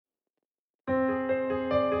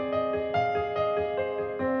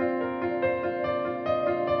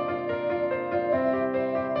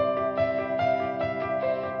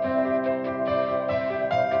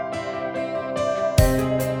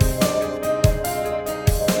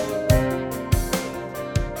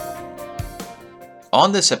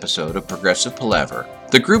On this episode of Progressive Palaver,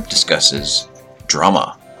 the group discusses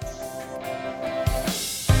drama.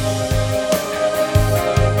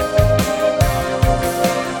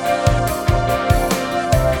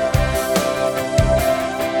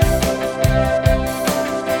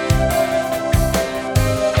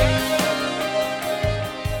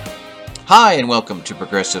 Hi, and welcome to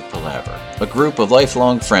Progressive Palaver, a group of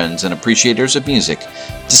lifelong friends and appreciators of music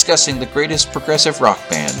discussing the greatest progressive rock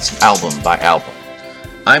bands, album by album.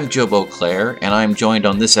 I'm Joe Beauclair, and I'm joined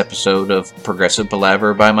on this episode of Progressive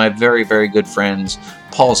Palaver by my very, very good friends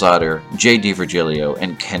Paul Zotter, Jay DiVirgilio,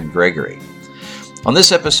 and Ken Gregory. On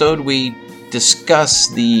this episode, we discuss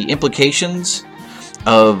the implications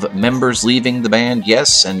of members leaving the band,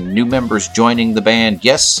 yes, and new members joining the band,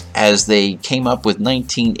 yes, as they came up with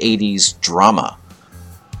 1980s drama.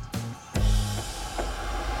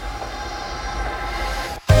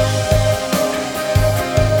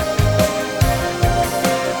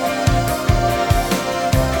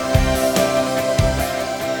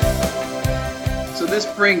 So this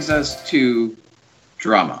brings us to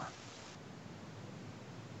Drama.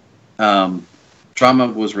 Drama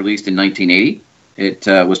was released in 1980. It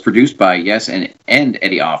was produced by Yes and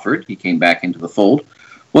Eddie Offord. He came back into the fold.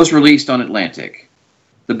 Was released on Atlantic.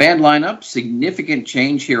 The band lineup, significant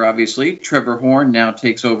change here, obviously. Trevor Horn now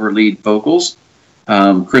takes over lead vocals.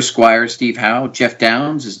 Chris Squire, Steve Howe, Jeff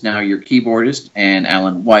Downs is now your keyboardist, and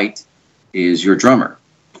Alan White is your drummer.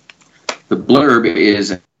 The blurb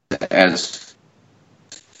is as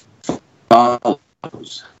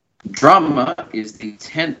follows. Drama is the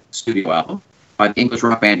 10th studio album by the English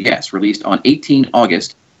rock band Yes, released on 18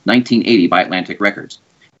 August 1980 by Atlantic Records.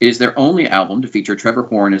 It is their only album to feature Trevor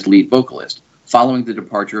Horn as lead vocalist, following the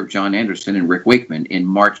departure of Jon Anderson and Rick Wakeman in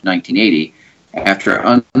March 1980 after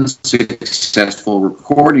unsuccessful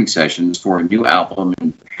recording sessions for a new album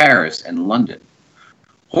in Paris and London.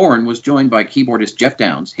 Horn was joined by keyboardist Jeff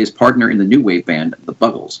Downs, his partner in the new wave band The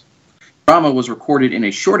Buggles. Drama was recorded in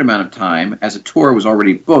a short amount of time as a tour was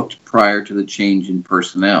already booked prior to the change in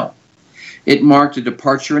personnel. It marked a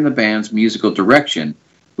departure in the band's musical direction,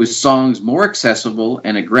 with songs more accessible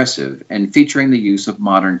and aggressive and featuring the use of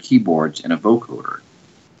modern keyboards and a vocoder.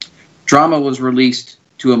 Drama was released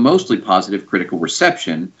to a mostly positive critical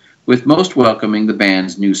reception, with most welcoming the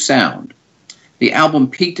band's new sound. The album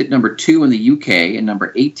peaked at number 2 in the UK and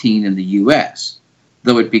number 18 in the US,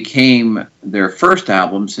 though it became their first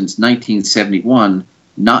album since 1971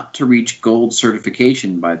 not to reach gold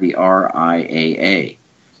certification by the RIAA.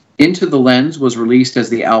 Into the Lens was released as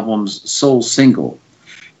the album's sole single.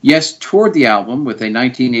 Yes toured the album with a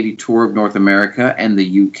 1980 tour of North America and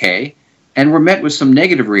the UK, and were met with some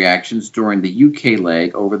negative reactions during the UK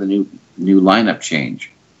leg over the new lineup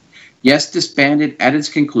change. Yes disbanded at its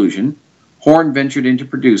conclusion. Horn ventured into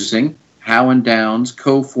producing. Howe and Downs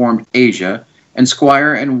co-formed Asia, and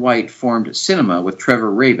Squire and White formed Cinema with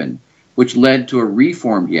Trevor Rabin, which led to a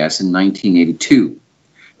reformed Yes in 1982.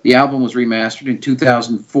 The album was remastered in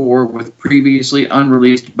 2004 with previously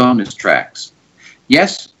unreleased bonus tracks.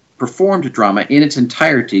 Yes performed Drama in its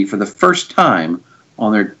entirety for the first time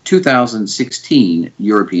on their 2016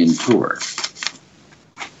 European tour.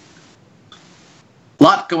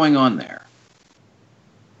 Lot going on there.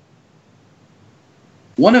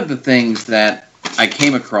 One of the things that I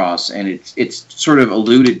came across, and it's sort of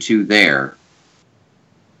alluded to there,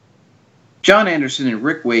 Jon Anderson and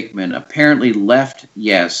Rick Wakeman apparently left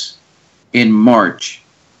Yes in March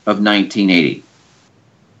of 1980.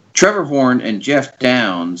 Trevor Horn and Jeff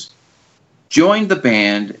Downs joined the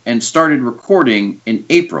band and started recording in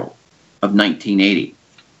April of 1980.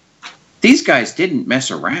 These guys didn't mess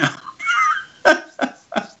around.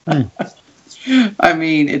 I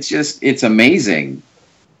mean, it's amazing.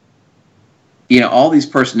 You know, all these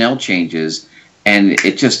personnel changes, and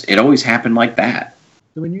it always happened like that.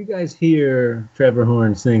 So when you guys hear Trevor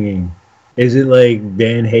Horn singing, is it like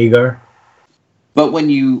Van Hagar? But when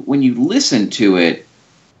you listen to it,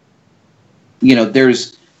 you know,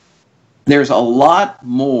 there's a lot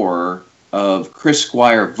more of Chris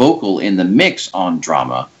Squire vocal in the mix on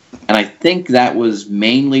Drama, and I think that was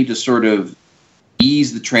mainly to sort of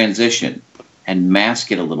ease the transition and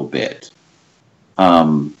mask it a little bit.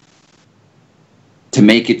 To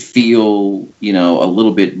make it feel, you know, a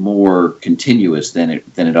little bit more continuous than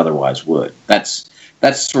it otherwise would. That's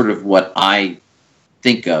sort of what I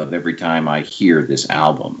think of every time I hear this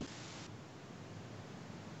album.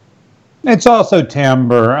 It's also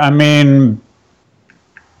timbre. I mean,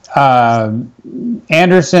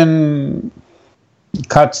 Anderson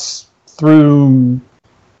cuts through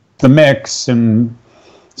the mix, and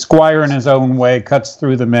Squire in his own way cuts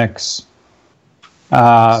through the mix.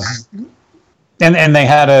 and they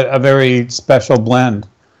had a very special blend.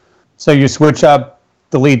 So you switch up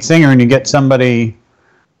the lead singer and you get somebody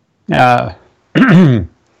with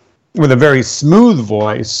a very smooth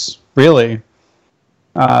voice, really.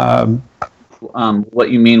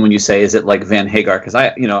 What you mean when you say, is it like Van Hagar? Because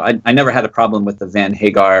I never had a problem with the Van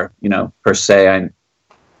Hagar, per se.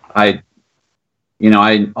 I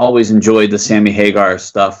always enjoyed the Sammy Hagar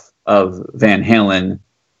stuff of Van Halen.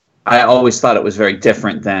 I always thought it was very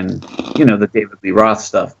different than, the David Lee Roth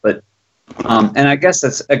stuff. But, and I guess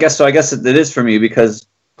it is for me, because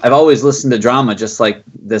I've always listened to Drama just like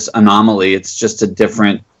this anomaly. It's just a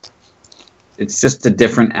different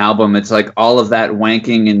album. It's like all of that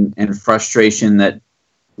wanking and frustration that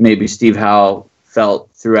maybe Steve Howe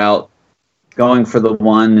felt throughout going for the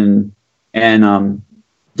one and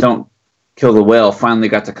Don't Kill the Whale finally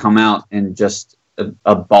got to come out and just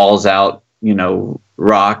a balls out,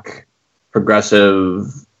 rock,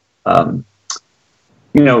 progressive,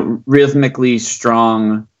 rhythmically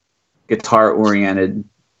strong, guitar oriented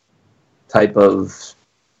type of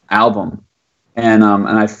album. And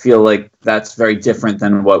I feel like that's very different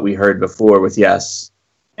than what we heard before with Yes.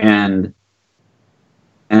 And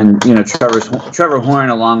Trevor Horn,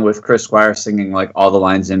 along with Chris Squire singing like all the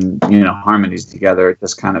lines in harmonies together, it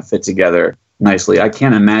just kind of fit together nicely. I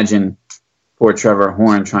can't imagine poor Trevor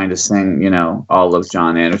Horn trying to sing all of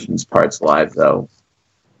John Anderson's parts live, though.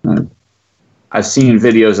 I've seen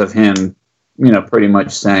videos of him pretty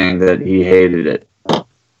much saying that he hated it.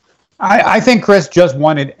 I think Chris just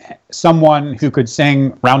wanted someone who could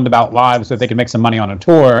sing Roundabout Live so they could make some money on a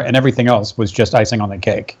tour, and everything else was just icing on the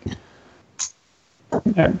cake.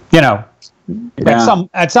 Yeah.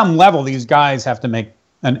 At some level, these guys have to make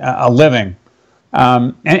a living.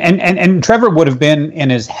 And Trevor would have been in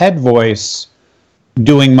his head voice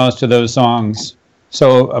doing most of those songs.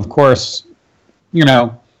 So, of course,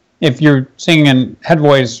 if you're singing in head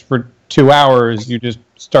voice for 2 hours, you just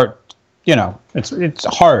start, it's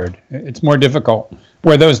hard. It's more difficult.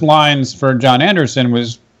 Where those lines for John Anderson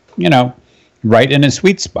was, right in his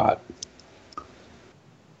sweet spot.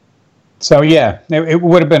 So, yeah, it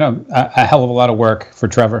would have been a hell of a lot of work for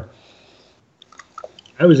Trevor.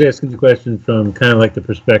 I was asking the question from kind of like the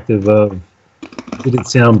perspective of, did it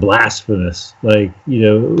sound blasphemous? Like,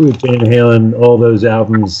 with Van Halen, all those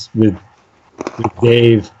albums with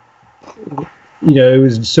Dave, it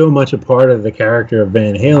was so much a part of the character of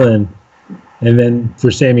Van Halen. And then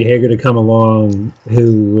for Sammy Hagar to come along,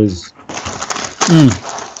 who was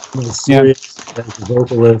serious as a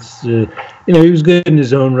vocalist, he was good in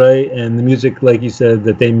his own right. And the music, like you said,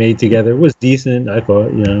 that they made together was decent, I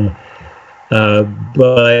thought,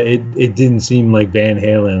 but it didn't seem like Van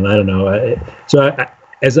Halen. I don't know.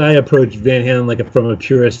 As I approached Van Halen from a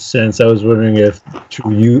purist sense, I was wondering if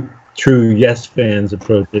true Yes fans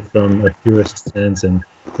approach it from a purist sense, and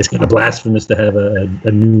it's kind of blasphemous to have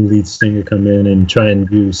a new lead singer come in and try and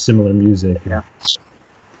do similar music. Yeah.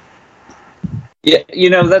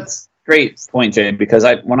 Yeah, that's a great point, Jay, because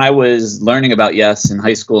when I was learning about Yes in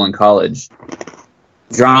high school and college,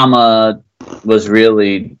 Drama was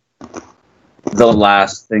really the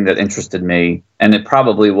last thing that interested me, and it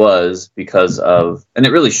probably was because of, and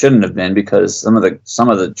it really shouldn't have been, because some of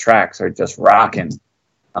the tracks are just rocking.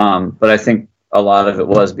 But I think a lot of it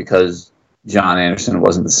was because John Anderson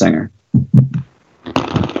wasn't the singer.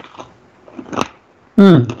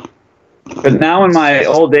 But now in my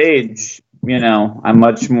old age, I'm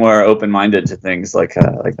much more open-minded to things like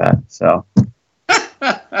that. So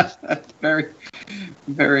very,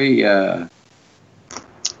 very.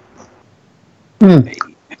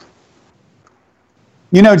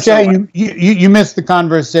 Jay, you missed the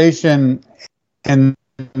conversation in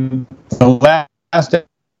the last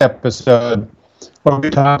episode where we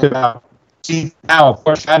talked about Steve Howe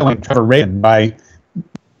foreshadowing Trevor Rabin by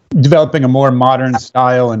developing a more modern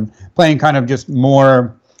style and playing kind of just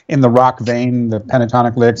more in the rock vein, the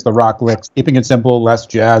pentatonic licks, the rock licks, keeping it simple, less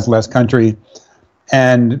jazz, less country.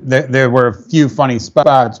 And there were a few funny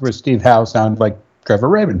spots where Steve Howe sounded like Trevor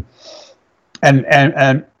Rabin.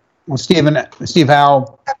 And Steve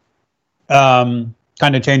Howe kind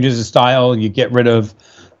of changes his style. You get rid of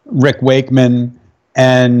Rick Wakeman,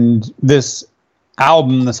 and this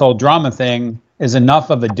album, this whole Drama thing, is enough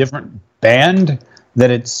of a different band that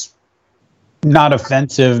it's not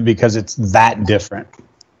offensive because it's that different.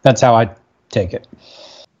 That's how I take it.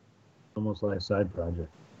 Almost like a side project.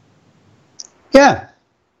 Yeah.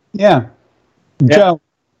 Joe,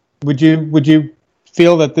 would you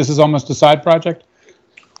feel that this is almost a side project?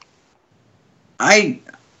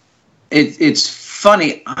 It's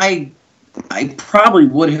funny. I probably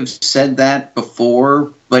would have said that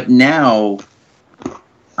before, but now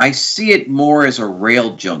I see it more as a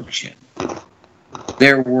rail junction.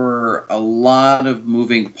 There were a lot of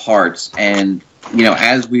moving parts, and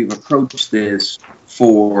as we've approached this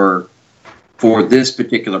for this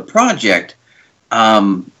particular project,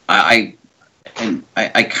 I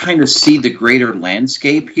kind of see the greater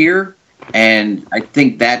landscape here, and I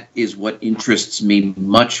think that is what interests me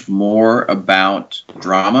much more about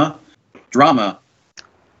drama. Drama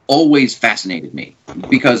always fascinated me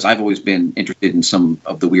because I've always been interested in some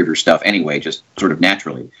of the weirder stuff anyway, just sort of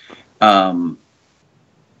naturally. And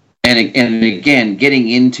again, getting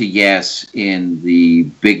into Yes in the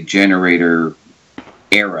Big Generator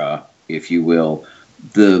era, if you will,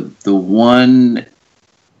 the one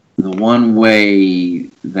way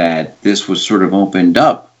that this was sort of opened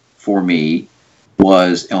up for me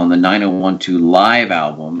was on the 9012 Live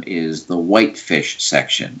album is the Whitefish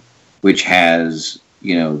section, which has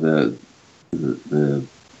the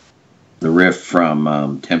riff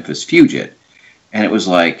from Tempest Fugit, and it was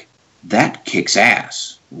like, that kicks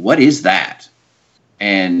ass. What is that?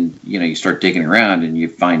 And you start digging around and you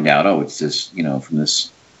find out, oh, it's this from this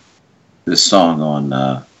song on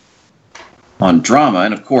Drama.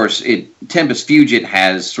 And of course Tempest Fugit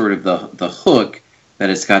has sort of the hook that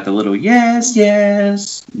it's got the little yes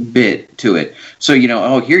yes bit to it. So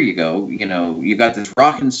oh, here you go, you've got this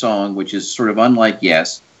rockin' song which is sort of unlike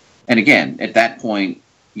Yes. And again, at that point,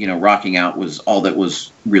 rocking out was all that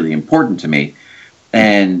was really important to me.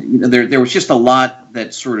 And there was just a lot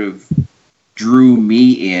that sort of drew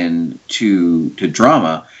me in to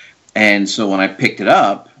Drama. And so when I picked it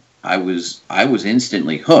up, I was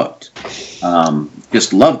instantly hooked.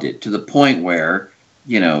 Just loved it, to the point where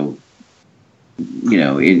in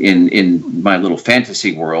my little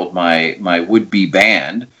fantasy world, my would-be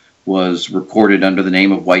band was recorded under the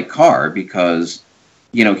name of White Car, because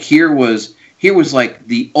here was like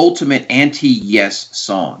the ultimate anti-Yes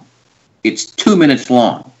song. It's 2 minutes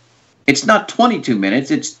long. It's not 22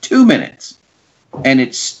 minutes, it's 2 minutes. And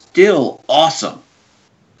it's still awesome.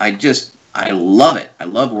 I love it. I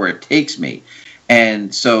love where it takes me.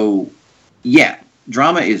 And so, yeah,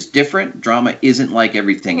 Drama is different. Drama isn't like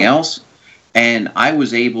everything else. And I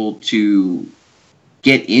was able to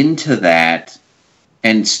get into that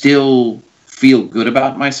and still feel good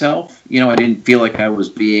about myself. I didn't feel like I was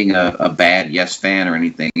being a bad Yes fan or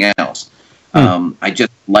anything else. I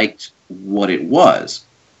just liked what it was.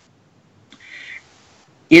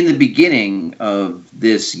 In the beginning of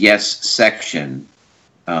this Yes section,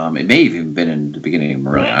 it may have even been in the beginning of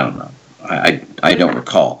Marillion, I don't know. I don't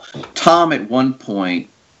recall. Tom at one point,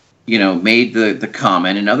 made the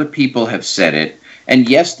comment, and other people have said it, and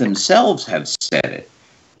Yes themselves have said it,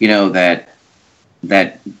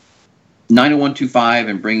 that 90125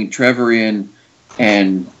 and bringing Trevor in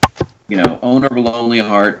and, Owner of a Lonely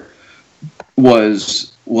Heart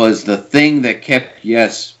was the thing that kept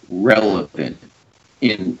Yes relevant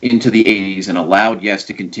into the 80s and allowed Yes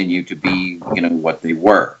to continue to be, what they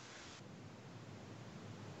were.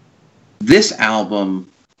 This album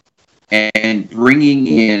and bringing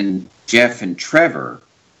in Jeff and Trevor,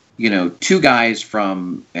 two guys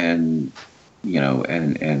from an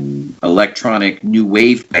electronic new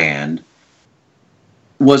wave band,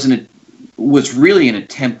 was really an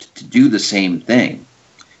attempt to do the same thing.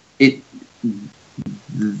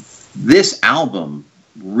 This album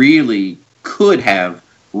really could have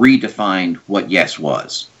redefined what Yes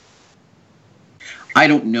was. I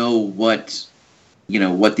don't know what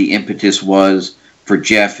the impetus was for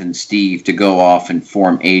Jeff and Steve to go off and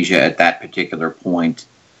form Asia at that particular point.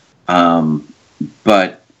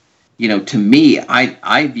 But, to me,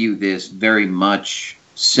 I view this very much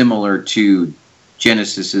similar to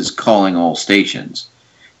Genesis's Calling All Stations,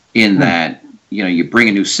 in that, you bring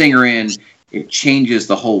a new singer in, it changes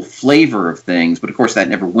the whole flavor of things, but of course that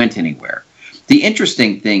never went anywhere. The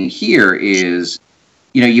interesting thing here is,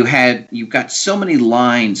 you've got so many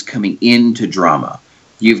lines coming into Drama.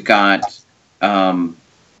 You've got,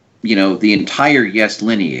 the entire Yes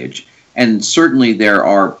lineage, and certainly there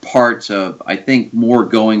are parts of, I think, more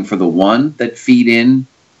going for the one that feed in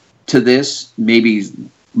to this, maybe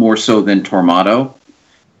more so than Tormato.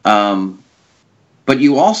 But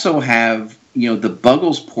you also have, the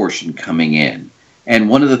Buggles portion coming in. And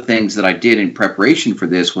one of the things that I did in preparation for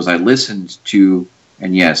this was I listened to,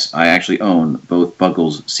 and yes, I actually own both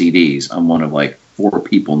Buggles CDs. I'm one of like 4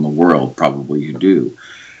 people in the world probably who do.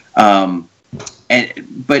 But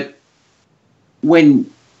when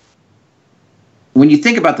you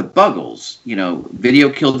think about the Buggles, Video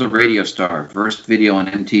Killed the Radio Star, first video on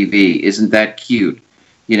MTV, isn't that cute?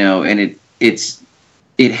 And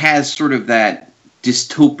it has sort of that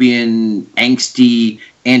dystopian, angsty,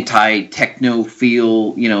 anti-techno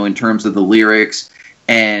feel, in terms of the lyrics,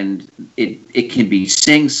 and it can be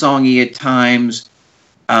sing-songy at times.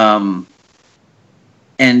 But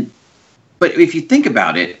if you think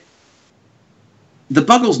about it, the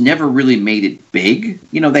Buggles never really made it big.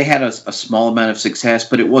 They had a small amount of success,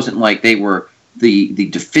 but it wasn't like they were the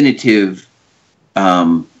definitive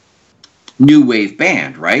new wave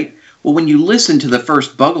band, right? Well, when you listen to the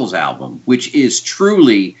first Buggles album, which is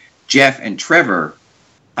truly Jeff and Trevor,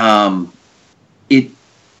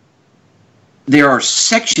 there are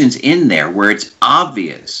sections in there where it's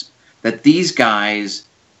obvious that these guys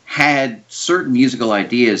had certain musical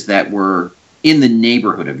ideas that were in the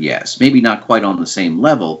neighborhood of Yes. Maybe not quite on the same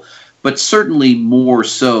level, but certainly more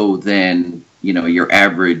so than, your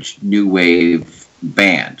average new wave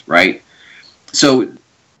band, right? So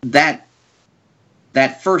that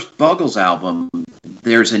first Buggles album,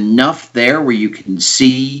 there's enough there where you can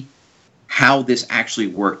see how this actually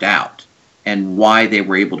worked out and why they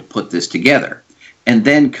were able to put this together. And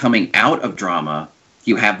then coming out of Drama,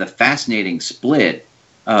 you have the fascinating split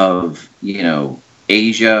of,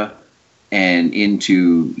 Asia and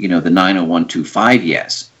into, the 90125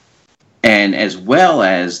 Yes. And as well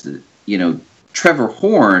as, Trevor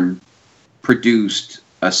Horn produced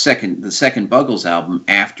the second Buggles album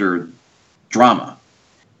after Drama.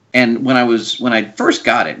 And when I first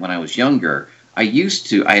got it, when I was younger,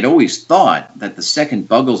 I'd always thought that the second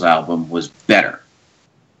Buggles album was better.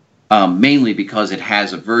 Mainly because it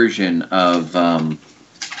has a version of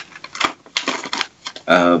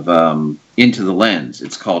Into the Lens.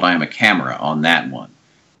 It's called I Am a Camera on that one,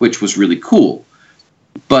 which was really cool.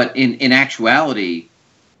 But in actuality,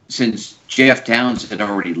 since Jeff Downes had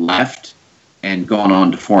already left and gone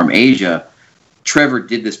on to form Asia, Trevor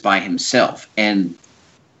did this by himself. And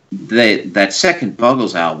that second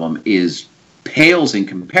Buggles album pales in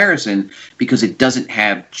comparison because it doesn't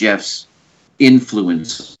have Jeff's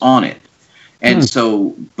influence on it. And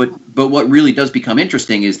so, but what really does become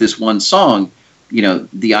interesting is this one song,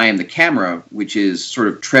 the I Am the Camera, which is sort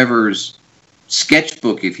of Trevor's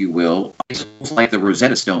sketchbook, if you will. It's almost like the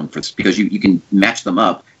Rosetta Stone for this, because you can match them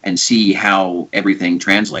up and see how everything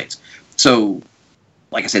translates. So,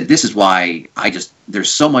 like I said, this is why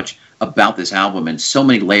there's so much about this album and so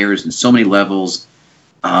many layers and so many levels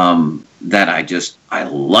that I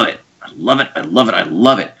love it. I love it. I love it. I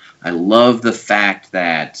love it. I love the fact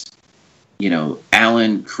that,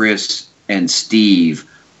 Alan, Chris, and Steve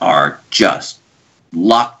are just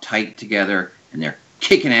locked tight together, and they're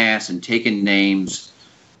kicking ass and taking names.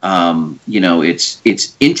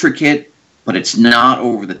 It's intricate, but it's not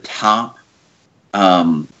over the top.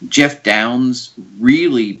 Jeff Downes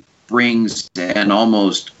really brings an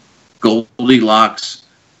almost Goldilocks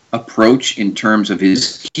approach in terms of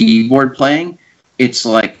his keyboard playing. It's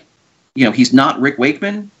like, he's not Rick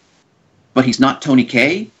Wakeman, but he's not Tony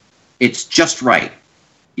Kaye. It's just right,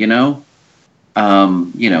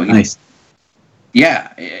 Nice.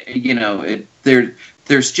 Yeah,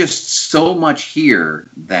 there's just so much here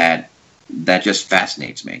that just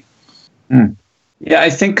fascinates me. Mm. Yeah, I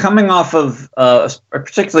think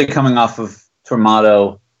particularly coming off of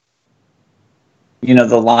Tormato, the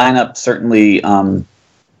lineup certainly,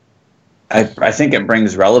 I think it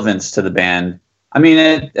brings relevance to the band. I mean,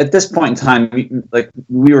 at this point in time,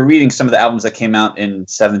 we were reading some of the albums that came out in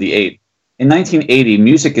 '78. In 1980,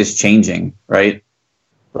 music is changing, right?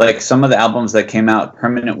 Like some of the albums that came out,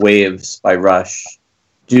 Permanent Waves by Rush,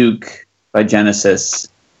 Duke by Genesis.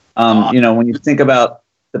 When you think about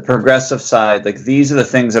the progressive side, like these are the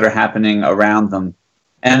things that are happening around them,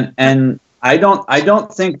 and I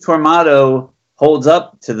don't think Tormato holds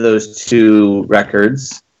up to those two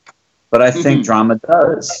records, but I think Drama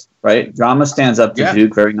does. Right, Drama stands up to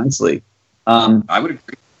Duke very nicely. I would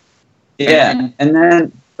agree. Yeah, and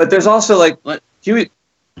then, but there's also Huey.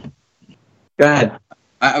 Go ahead.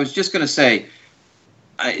 I was just going to say,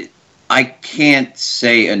 I can't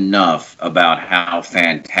say enough about how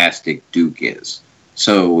fantastic Duke is.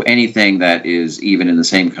 So anything that is even in the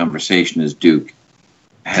same conversation as Duke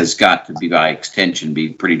has got to be, by extension, be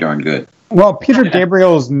pretty darn good. Well, Peter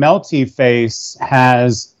Gabriel's Melty Face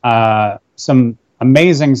has some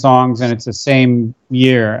amazing songs, and it's the same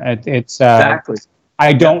year. It's exactly.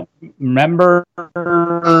 I don't remember.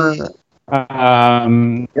 I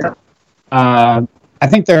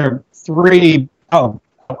think there are 3. Oh,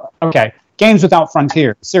 okay. Games Without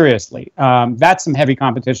Frontier. Seriously, that's some heavy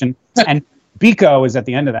competition, and Biko is at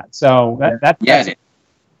the end of that. So that's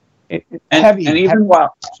heavy. And even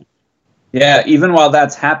while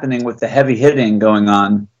that's happening with the heavy hitting going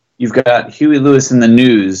on, you've got Huey Lewis and the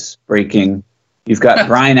News breaking. You've got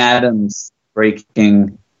Bryan Adams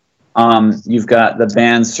breaking. You've got the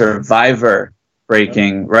band Survivor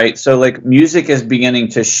breaking, right? So like music is beginning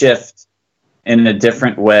to shift in a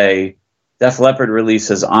different way. Def Leppard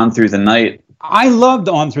releases On Through the Night. I loved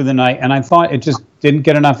On Through the Night, and I thought it just didn't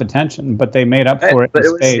get enough attention, but they made up for it. But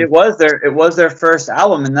it was their first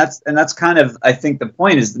album, and that's kind of, I think, the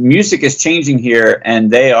point is the music is changing here,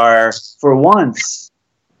 and they are, for once,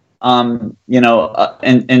 in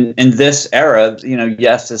this era,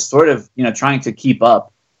 yes, is sort of trying to keep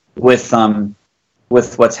up with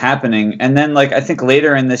what's happening. And then, like, I think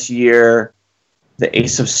later in this year, the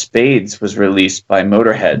Ace of Spades was released by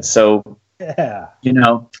Motorhead. So yeah,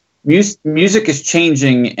 music is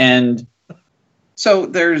changing, and so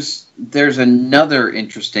there's another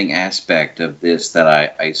interesting aspect of this that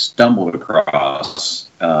I stumbled across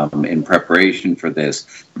in preparation for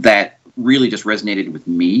this that really just resonated with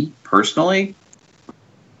me personally,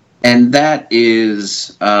 and that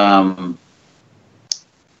is the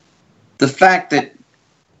fact that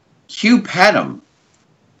Hugh Padgham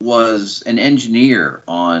was an engineer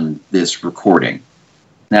on this recording.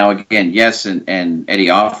 Now, again, yes, and Eddie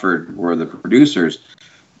Offord were the producers,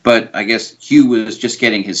 but I guess Hugh was just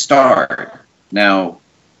getting his start. Now,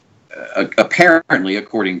 apparently,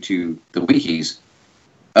 according to the wikis,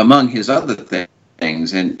 among his other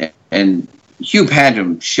things, and Hugh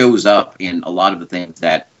Padgham shows up in a lot of the things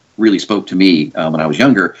that really spoke to me when I was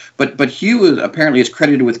younger. But Hugh apparently is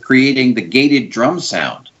credited with creating the gated drum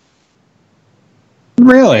sound.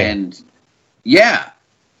 Really? And yeah.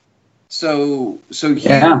 So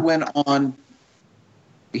Yeah.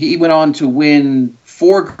 he went on to win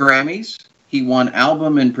 4 Grammys. He won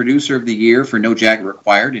Album and Producer of the Year for No Jacket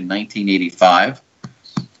Required in 1985.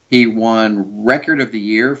 He won Record of the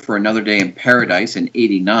Year for Another Day in Paradise in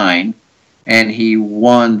 89. And he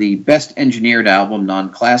won the Best Engineered Album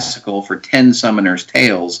Non-Classical for 10 Summoner's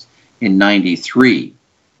Tales in 93.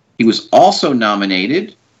 He was also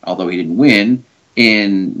nominated, although he didn't win,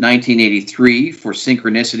 in 1983 for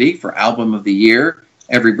Synchronicity for Album of the Year,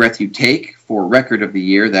 Every Breath You Take for Record of the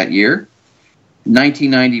Year that year. In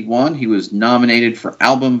 1991, he was nominated for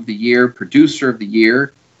Album of the Year, Producer of the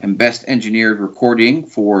Year, and Best Engineered Recording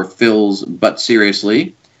for Phil's But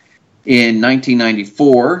Seriously. In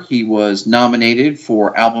 1994, he was nominated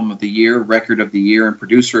for Album of the Year, Record of the Year, and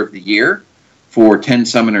Producer of the Year for 10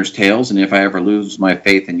 Summoner's Tales and If I Ever Lose My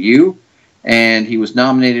Faith in You. And he was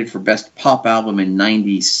nominated for Best Pop Album in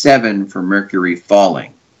 97 for Mercury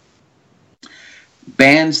Falling.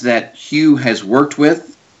 Bands that Hugh has worked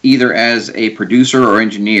with, either as a producer or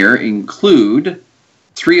engineer, include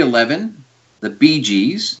 311, the Bee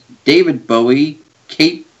Gees, David Bowie,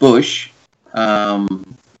 Kate Bush,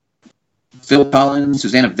 Phil Collins,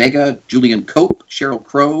 Susanna Vega, Julian Cope, Sheryl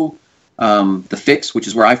Crow, The Fix, which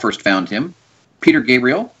is where I first found him, Peter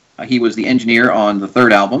Gabriel. He was the engineer on the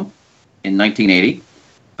third album in 1980.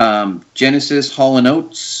 Genesis, Hall &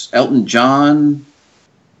 Oates, Elton John,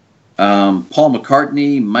 Paul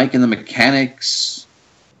McCartney, Mike and the Mechanics,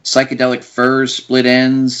 Psychedelic Furs, Split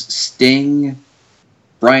Enz, Sting,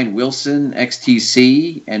 Brian Wilson,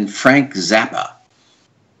 XTC, and Frank Zappa.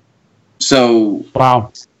 So,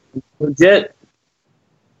 wow, legit.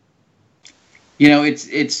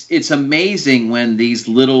 It's amazing when these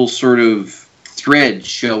little sort of threads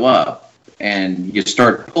show up and you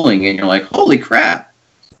start pulling and you're like, holy crap.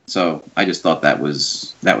 So I just thought that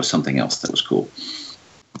was something else that was cool.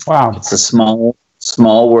 Wow. It's a small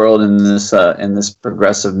world in this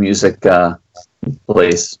progressive music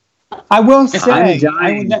place. I will say,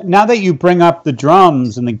 now that you bring up the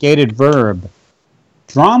drums and the gated verb,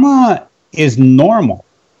 drama is normal.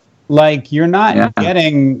 Like, you're not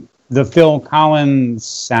getting the Phil Collins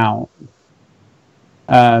sound.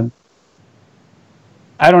 I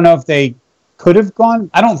don't know if they could have gone.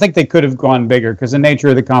 I don't think they could have gone bigger because the nature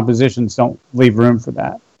of the compositions don't leave room for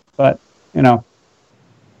that. But, I'm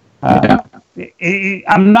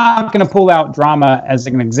not going to pull out drama as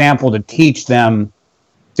an example to teach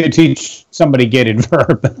somebody gated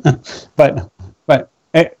verb. but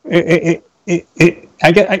it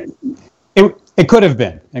could have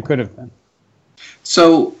been. It could have been.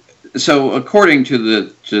 So according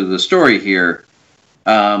to the story here,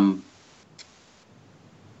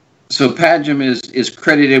 so Padgham is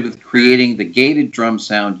credited with creating the gated drum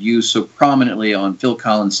sound used so prominently on Phil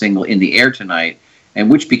Collins' single "In the Air Tonight," and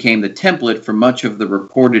which became the template for much of the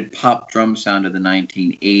recorded pop drum sound of the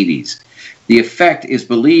 1980s. The effect is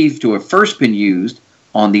believed to have first been used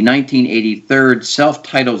on the 1983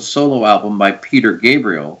 self-titled solo album by Peter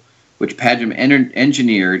Gabriel, which Padgham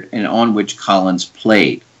engineered and on which Collins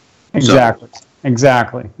played.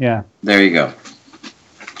 Exactly. Yeah. There you go.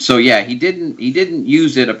 So yeah, he didn't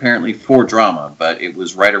use it apparently for drama, but it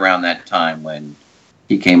was right around that time when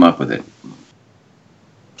he came up with it.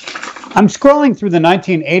 I'm scrolling through the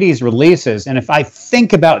 1980s releases, and if I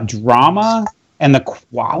think about drama and the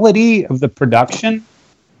quality of the production,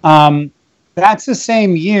 that's the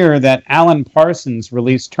same year that Alan Parsons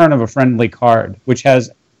released Turn of a Friendly Card, which has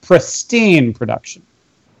pristine production.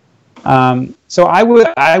 So I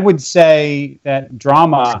would say that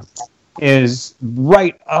drama is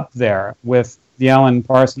right up there with the Alan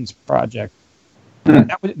Parsons project.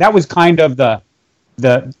 That was kind of the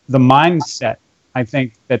mindset, I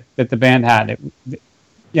think, that the band had.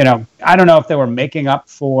 I don't know if they were making up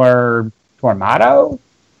for Tormato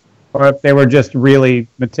or if they were just really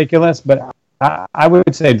meticulous, but I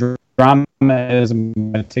would say drama is a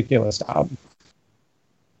meticulous album.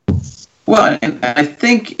 Well, and I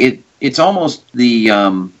think it's almost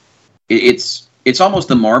the it's almost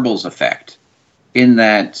the Marbles effect, in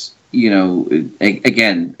that,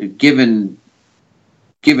 again, given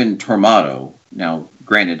Tormato. Now,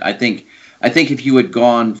 granted, I think if you had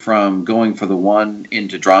gone from going for the one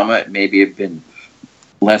into drama, it maybe have been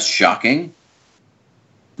less shocking.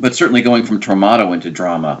 But certainly going from Tormato into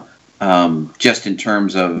drama, just in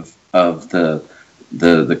terms of the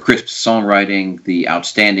crisp songwriting, the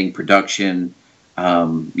outstanding production,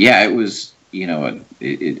 it was,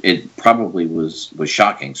 it probably was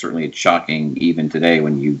shocking. Certainly, it's shocking even today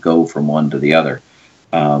when you go from one to the other.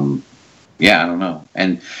 I don't know.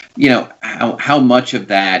 And, how much of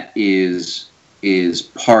that is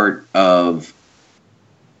part of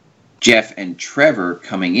Jeff and Trevor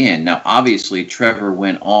coming in. Now, obviously, Trevor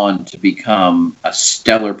went on to become a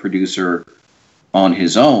stellar producer on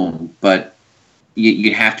his own, but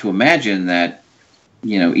you have to imagine that,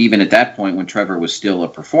 even at that point when Trevor was still a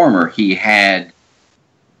performer, he had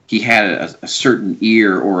a certain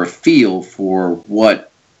ear or a feel for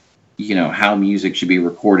what, how music should be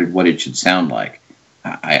recorded, what it should sound like.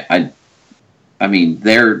 I mean,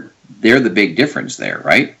 they're the big difference there,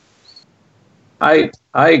 right? I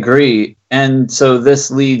agree. And so this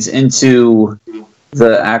leads into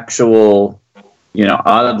the actual,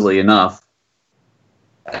 oddly enough,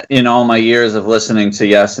 in all my years of listening to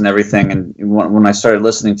Yes and everything, and when I started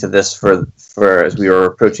listening to this for as we were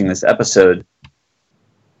approaching this episode,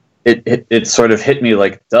 it sort of hit me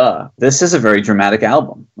like, duh, this is a very dramatic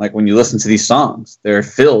album. Like, when you listen to these songs, they're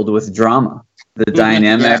filled with drama. The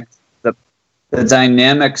dynamic, the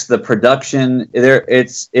dynamics, the production,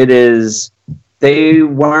 they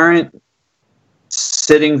weren't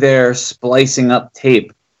sitting there splicing up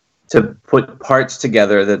tape to put parts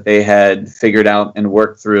together that they had figured out and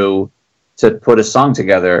worked through to put a song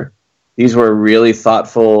together. These were really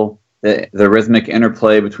thoughtful. The rhythmic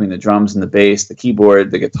interplay between the drums and the bass, the keyboard,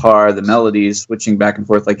 the guitar, the melodies, switching back and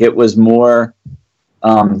forth. Like, it was more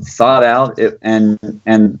thought out,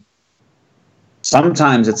 and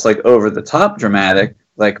sometimes it's like over the top dramatic,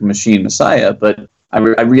 like Machine Messiah, but I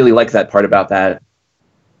really like that part about that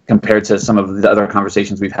compared to some of the other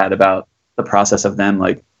conversations we've had about the process of them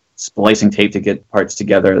like splicing tape to get parts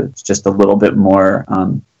together. It's just a little bit more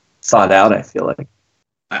thought out, I feel like.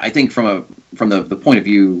 I think from the point of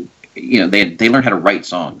view, they learned how to write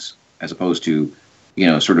songs as opposed to,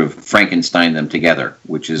 sort of Frankenstein them together,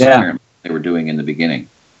 which is apparently what they were doing in the beginning.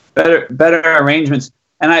 Better arrangements.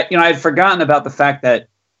 And I'd forgotten about the fact that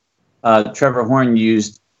Trevor Horn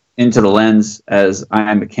used Into the Lens as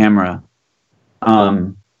I Am a Camera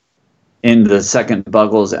in the second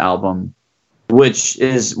Buggles album, which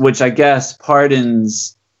I guess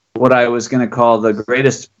pardons what I was going to call the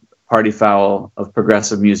greatest party foul of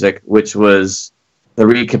progressive music, which was the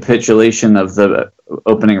recapitulation of the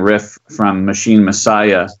opening riff from Machine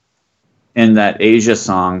Messiah in that Asia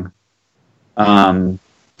song,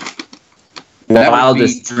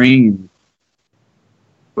 Wildest Dream,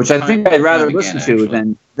 which I think I'd rather listen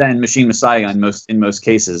to than Machine Messiah in most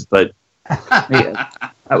cases, but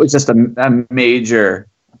that was just a major,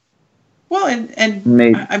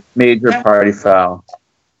 major party foul.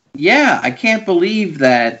 Yeah, I can't believe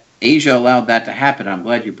that Asia allowed that to happen. I'm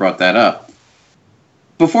glad you brought that up.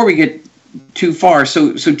 Before we get too far,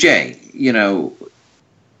 so Jay,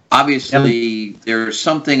 obviously there's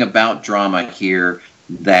something about drama here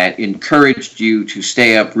that encouraged you to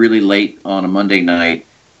stay up really late on a Monday night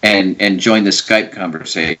and join the Skype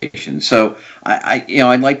conversation. So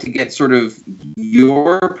I'd like to get sort of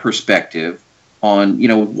your perspective on,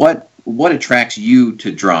 what attracts you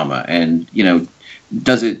to drama, and,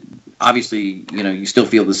 does it, obviously, you still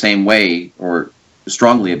feel the same way or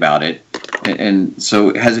strongly about it. And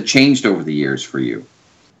so has it changed over the years for you?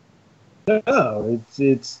 No,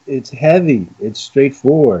 it's heavy. It's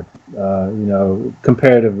straightforward.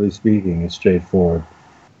 Comparatively speaking, it's straightforward.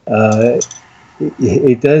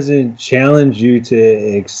 It doesn't challenge you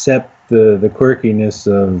to accept the quirkiness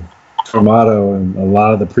of Tormato and a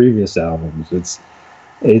lot of the previous albums.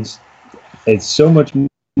 It's so much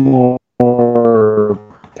more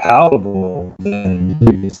palatable than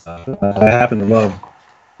previous stuff. I happen to love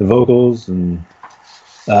the vocals and.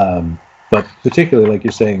 But particularly, like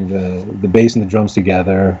you're saying, the bass and the drums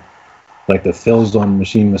together, like the fills on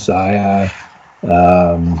Machine Messiah,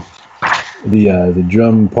 the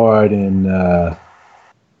drum part in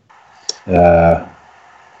where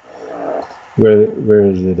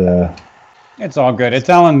is it? It's all good. It's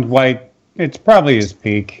Alan White. It's probably his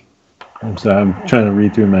peak. I'm sorry, I'm trying to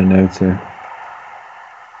read through my notes here.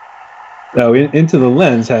 Oh, Into the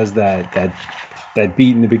Lens has that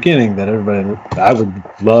beat in the beginning that I would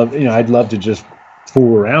love, I'd love to just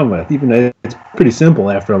fool around with, even though it's pretty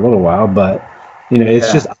simple after a little while, but,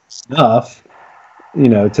 it's just enough,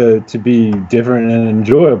 to be different and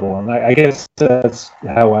enjoyable. And I guess that's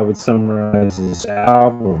how I would summarize this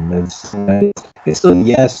album. It's still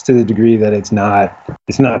Yes to the degree that it's not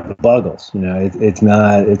the Buggles, it's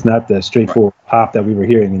not the straightforward pop that we were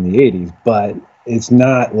hearing in the 80s, but it's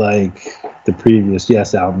not like the previous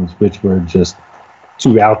Yes albums, which were just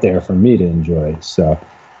too out there for me to enjoy. So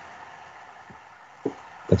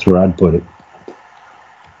that's where I'd put it.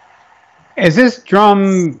 Is this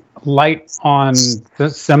drum light on the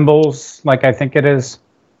cymbals like I think it is?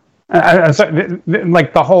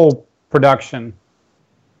 Like the whole production.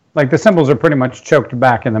 Like the cymbals are pretty much choked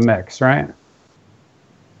back in the mix, right?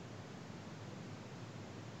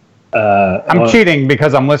 I'm cheating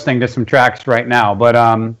because I'm listening to some tracks right now, but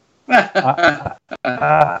yeah.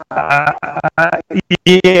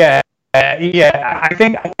 I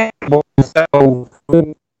think so.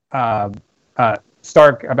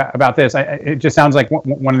 Stark about this. It just sounds like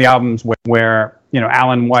one of the albums where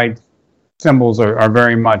Alan White's cymbals are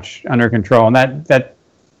very much under control, and that's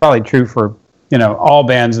probably true for all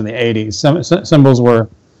bands in the '80s. Some cymbals were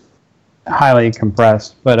highly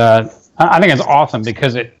compressed, but I think it's awesome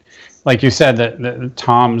because it. Like you said, the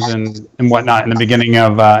toms and whatnot in the beginning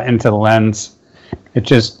of Into the Lens, it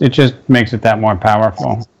just makes it that more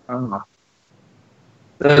powerful.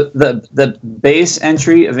 The bass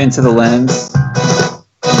entry of Into the Lens,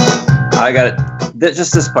 I got it.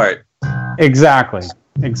 Just this part. Exactly.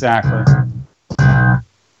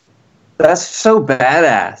 That's so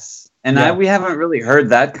badass, and we haven't really heard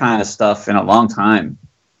that kind of stuff in a long time.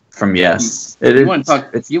 From Yes. If you want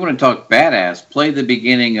to talk badass, play the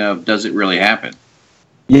beginning of Does It Really Happen?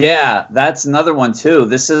 Yeah, that's another one too.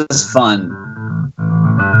 This is fun.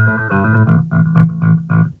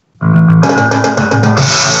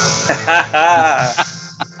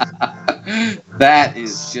 That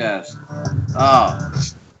is just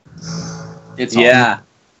it's yeah.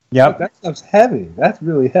 Yep. That stuff's heavy. That's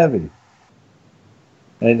really heavy.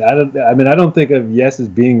 And I don't think of Yes as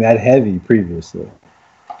being that heavy previously.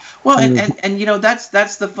 Well, and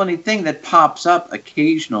that's the funny thing that pops up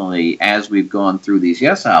occasionally as we've gone through these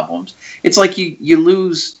Yes albums. It's like you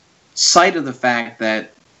lose sight of the fact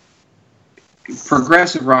that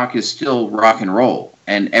progressive rock is still rock and roll,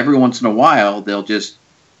 and every once in a while they'll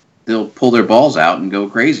pull their balls out and go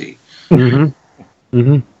crazy. Mm-hmm.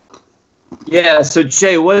 Mm-hmm. Yeah. So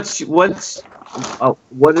Jay, what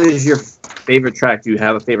is your favorite track? Do you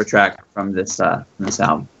have a favorite track from this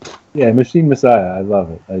album? Yeah, Machine Messiah. I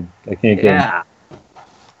love it. I can't get it.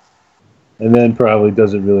 And then probably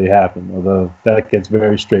Does It Really Happen? Although that gets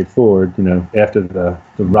very straightforward, after the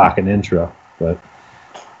rockin' intro. But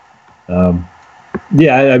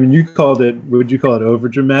yeah, I mean, would you call it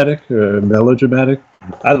overdramatic or melodramatic?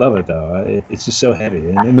 I love it though. It's just so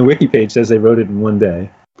heavy. And the wiki page says they wrote it in one day.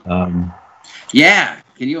 Yeah,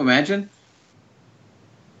 can you imagine?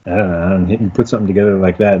 I don't know. You put something together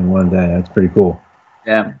like that in one day. That's pretty cool.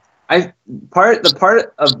 Yeah.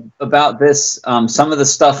 About this, some of the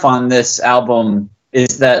stuff on this album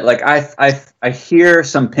is that like I hear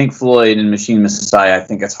some Pink Floyd and Machine Messiah. I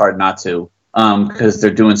think it's hard not to because they're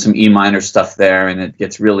doing some E minor stuff there, and it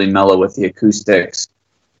gets really mellow with the acoustics.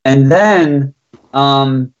 And then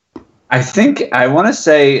I think I want to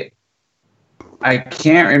say I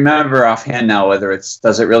can't remember offhand now whether it's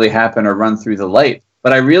Does It Really Happen or Run Through the Light,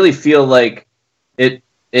 but I really feel like it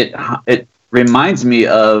reminds me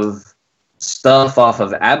of stuff off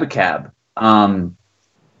of Abacab.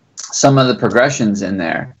 Some of the progressions in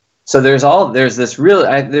there. So there's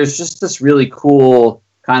just this really cool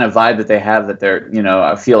kind of vibe that they have that they're,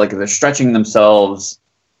 I feel like they're stretching themselves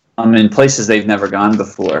in places they've never gone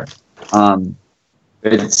before.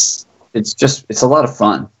 It's it's a lot of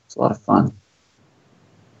fun. It's a lot of fun.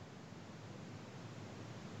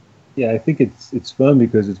 Yeah, I think it's fun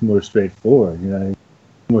because it's more straightforward. You know,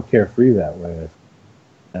 more carefree that way.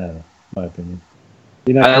 My opinion.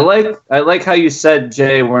 You know, I like how you said,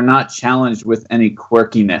 Jay, we're not challenged with any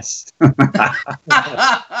quirkiness. That's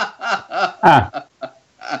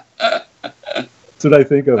what I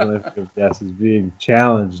think of when I think of Yes, as being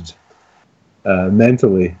challenged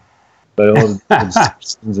mentally by all the different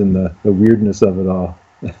systems and the weirdness of it all.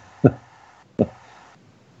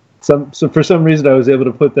 So for some reason, I was able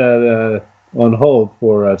to put that on hold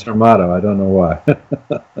for Tormato. I don't know why.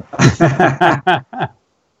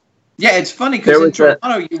 Yeah, it's funny because in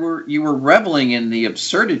Tormato you were reveling in the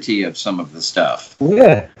absurdity of some of the stuff.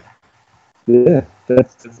 Yeah,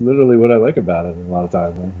 that's literally what I like about it. A lot of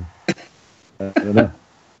times, I don't know.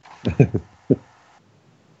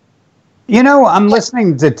 You know, I'm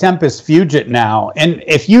listening to Tempest Fugit now, and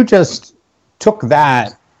if you just took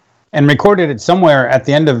that and recorded it somewhere at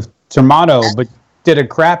the end of Tormato, but did a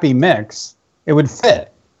crappy mix, it would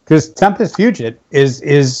fit. Because Tempest Fugit is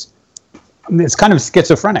it's kind of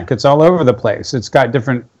schizophrenic. It's all over the place. It's got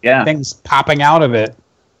different things popping out of it.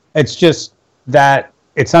 It's just that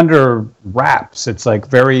it's under wraps. It's like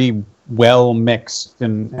very well mixed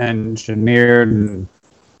and engineered and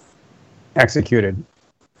executed.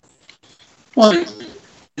 Well,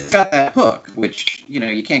 it's got that hook, which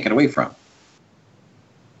you can't get away from.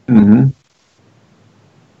 Mm-hmm.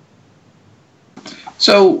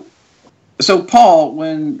 So Paul,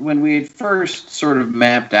 when we had first sort of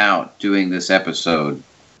mapped out doing this episode,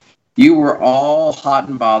 you were all hot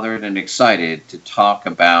and bothered and excited to talk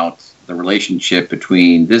about the relationship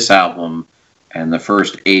between this album and the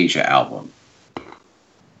first Asia album.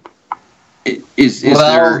 Is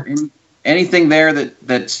there anything there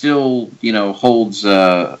that still holds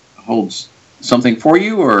something for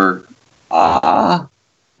you, or?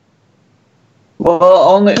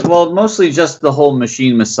 Mostly just the whole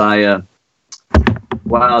Machine Messiah,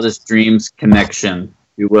 Wildest Dreams connection, if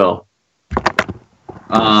you will.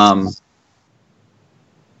 I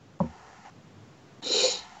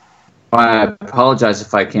apologize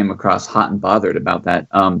if I came across hot and bothered about that.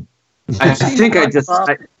 I think I just.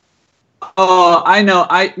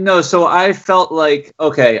 I know. So I felt like,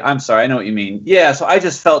 okay, I'm sorry, I know what you mean. Yeah, so I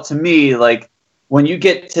just felt, to me, like when you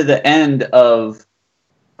get to the end of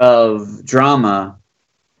Drama,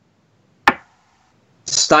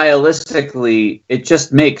 stylistically, it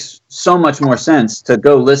just makes so much more sense to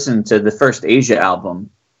go listen to the first Asia album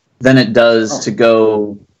than it does to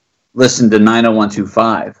go listen to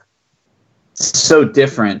 90125. It's so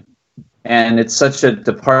different. And it's such a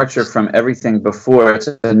departure from everything before. It's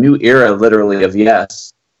a new era, literally, of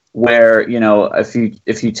Yes, where,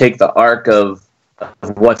 if you take the arc of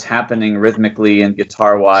what's happening rhythmically and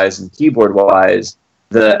guitar-wise and keyboard-wise,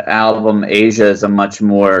 the album Asia is a much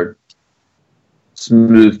more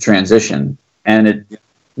smooth transition. And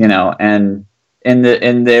and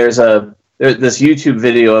there's this YouTube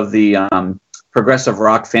video of the progressive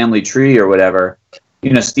rock family tree or whatever.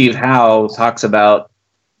 Steve Howe talks about,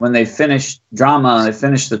 when they finished Drama, they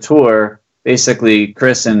finished the tour, basically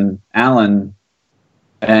Chris and Alan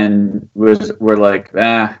were like,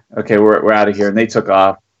 okay, we're out of here. And they took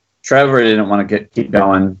off. Trevor didn't want to keep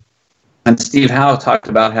going. And Steve Howe talked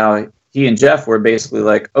about how he and Jeff were basically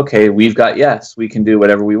like, okay, we've got Yes, we can do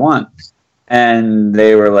whatever we want. And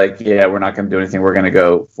they were like, yeah, we're not going to do anything. We're going to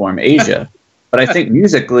go form Asia. But I think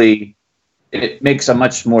musically, it makes a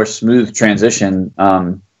much more smooth transition.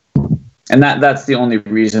 And that's the only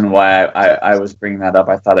reason why I was bringing that up.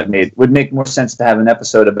 I thought it would make more sense to have an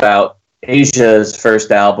episode about Asia's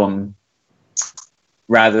first album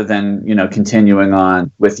rather than continuing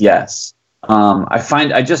on with Yes.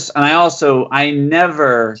 Obviously,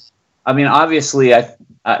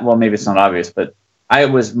 well, maybe it's not obvious, but I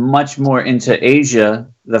was much more into Asia,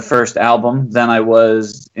 the first album, than I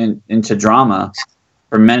was into Drama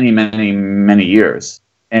for many, many, many years.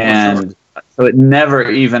 And so it never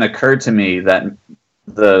even occurred to me that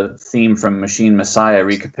the theme from Machine Messiah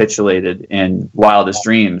recapitulated in Wildest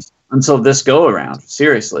Dreams until this go around,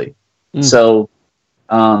 seriously. So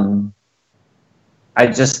I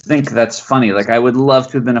just think that's funny. Like, I would love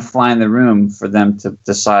to have been a fly in the room for them to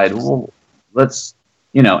decide, well, let's,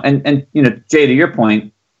 and Jay, to your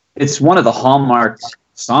point, it's one of the hallmark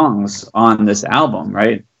songs on this album,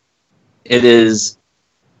 right? It is.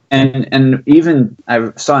 And even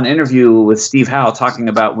I saw an interview with Steve Howe talking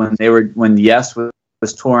about when Yes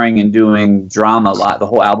was touring and doing Drama the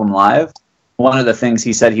whole album live. One of the things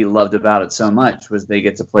he said he loved about it so much was they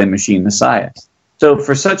get to play Machine Messiah. So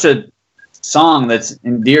for such a song that's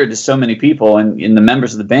endeared to so many people and in the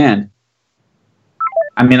members of the band,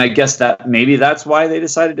 I mean, I guess that maybe that's why they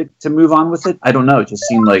decided to move on with it. I don't know. It just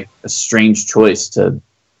seemed like a strange choice to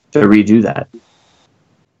redo that.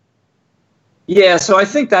 Yeah, so I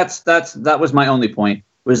think that was my only point,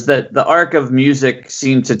 was that the arc of music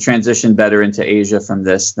seemed to transition better into Asia from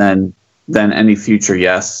this than any future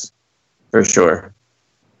Yes, for sure.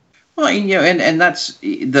 Well, and that's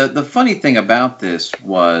the funny thing about this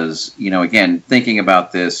was, again, thinking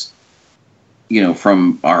about this,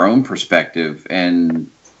 from our own perspective, and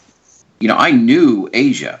I knew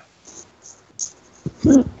Asia.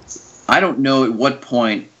 I don't know at what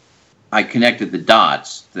point I connected the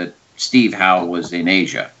dots that Steve Howe was in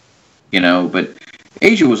Asia, but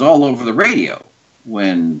Asia was all over the radio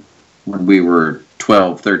when we were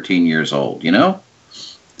 12, 13 years old,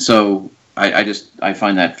 So I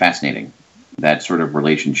find that fascinating, that sort of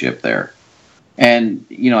relationship there. And,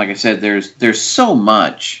 like I said, there's so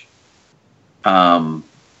much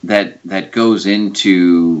that goes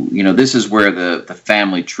into, this is where the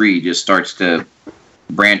family tree just starts to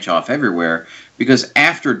branch off everywhere, because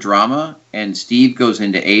after Drama and Steve goes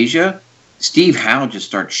into Asia, Steve Howe just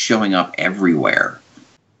starts showing up everywhere.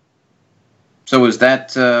 So is that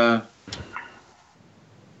the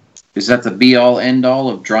be-all, end-all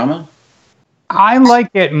of Drama? I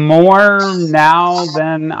like it more now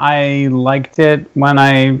than I liked it when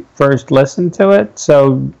I first listened to it.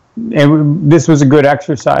 So this was a good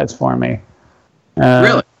exercise for me.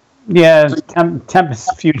 Really? Yeah, Tempest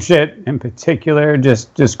Fugit in particular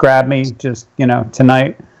just grabbed me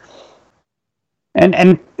tonight.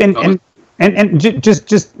 And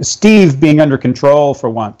just Steve being under control for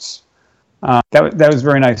once. That was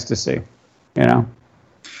very nice to see.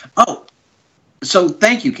 Oh, so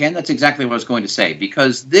thank you, Ken. That's exactly what I was going to say,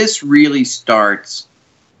 because this really starts,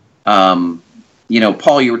 Paul,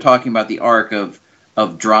 you were talking about the arc of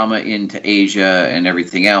Drama into Asia and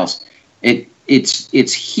everything else.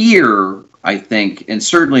 It's here, I think, and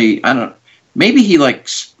certainly, I don't know, maybe he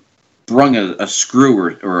sprung a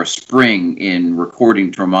screw or a spring in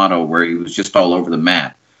recording Tormato where he was just all over the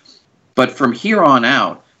map. But from here on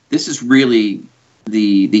out, this is really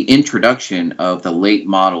the introduction of the late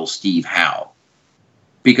model Steve Howe.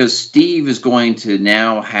 Because Steve is going to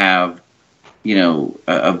now have,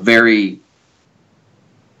 a very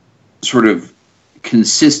sort of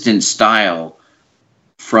consistent style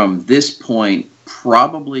from this point,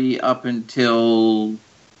 probably up until,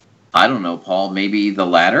 I don't know, Paul, maybe the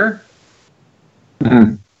latter?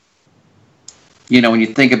 Mm. When you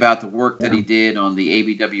think about the work that he did on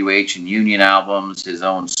the ABWH and Union albums, his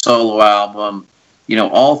own solo album,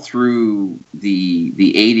 all through the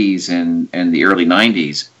 80s and the early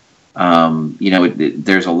 90s,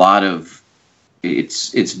 there's a lot of,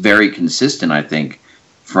 it's very consistent, I think,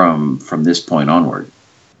 from this point onward.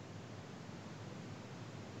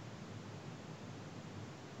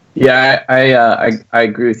 Yeah, I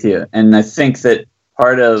agree with you, and I think that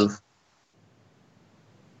part of,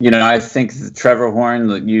 I think that Trevor Horn,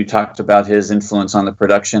 that you talked about his influence on the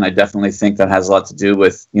production, I definitely think that has a lot to do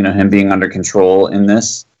with, him being under control in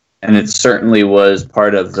this. And it certainly was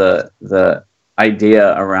part of the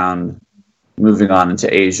idea around moving on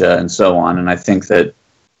into Asia and so on. And I think that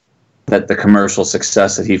the commercial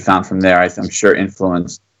success that he found from there, I'm sure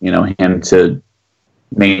influenced, him to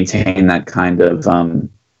maintain that kind of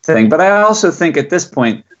thing. But I also think at this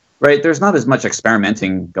point, right, there's not as much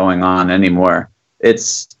experimenting going on anymore.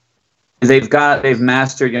 They've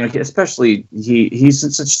mastered, especially he's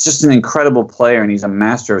just an incredible player, and he's a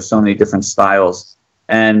master of so many different styles.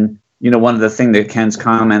 And one of the things that Ken's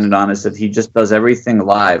commented on is that he just does everything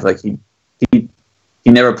live. Like he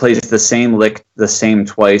never plays the same lick the same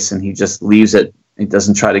twice, and he just leaves it. He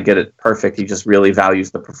doesn't try to get it perfect. He just really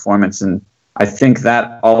values the performance, and I think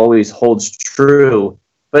that always holds true.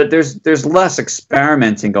 But there's less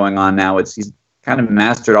experimenting going on now. He's kind of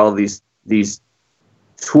mastered all of these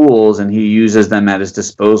tools, and he uses them at his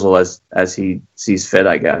disposal as he sees fit,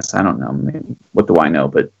 I guess. I don't know. Maybe, what do I know?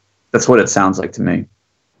 But that's what it sounds like to me.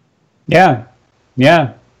 Yeah.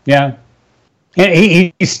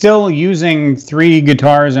 He's still using 3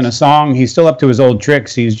 guitars in a song. He's still up to his old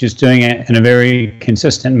tricks. He's just doing it in a very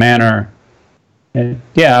consistent manner. And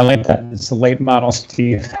yeah, I like that. It's the late model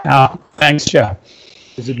Steve. Thanks, Joe.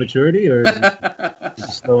 Is it maturity, or is it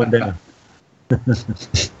slowing down? You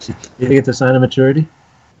think it's a sign of maturity?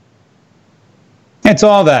 It's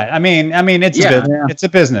all that. I mean, it's a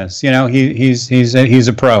business. He's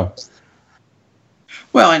a pro.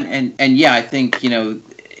 Well, and yeah, I think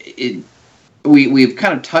we've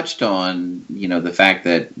kind of touched on the fact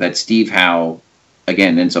that Steve Howe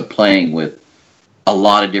again ends up playing with a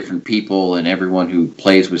lot of different people, and everyone who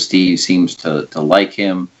plays with Steve seems to like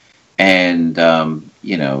him. and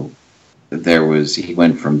he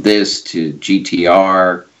went from this to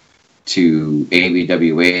GTR to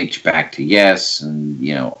ABWH back to Yes, and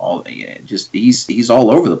he's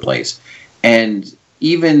all over the place. And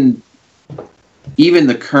even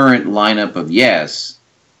the current lineup of Yes,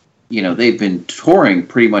 they've been touring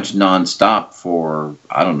pretty much nonstop for,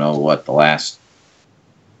 I don't know what, the last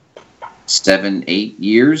 7-8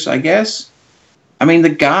 years, I guess. I mean, the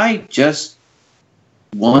guy just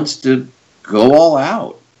wants to go all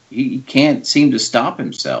out. He can't seem to stop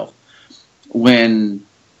himself. When,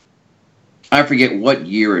 I forget what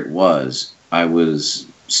year it was, I was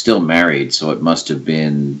still married, so it must have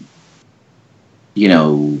been,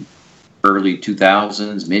 early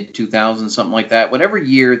 2000s, mid 2000s, something like that. Whatever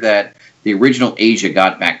year that the original Asia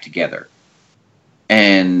got back together.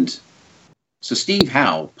 And so Steve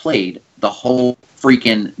Howe played the whole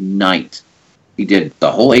freaking night. He did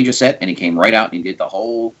the whole Asia set, and he came right out and he did the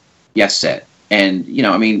whole Yes set. And,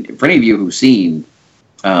 for any of you who've seen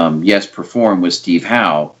Yes perform with Steve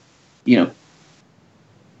Howe,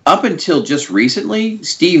 up until just recently,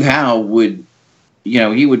 Steve Howe would,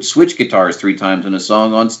 he would switch guitars 3 times in a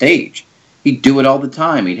song on stage. He'd do it all the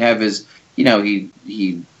time. He'd have his, he'd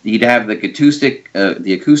have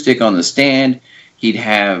the acoustic on the stand. He'd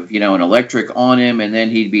have, an electric on him, and then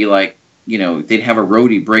he'd be like, they'd have a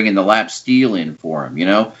roadie bringing the lap steel in for him,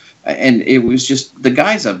 and it was just, the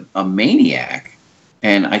guy's a maniac,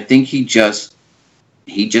 and I think he just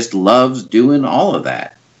loves doing all of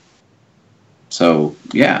that. So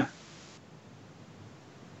yeah.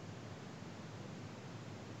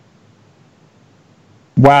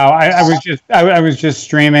 Wow, I was just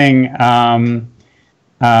streaming.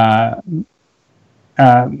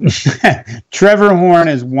 Trevor Horn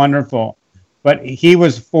is wonderful, but he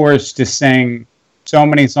was forced to sing so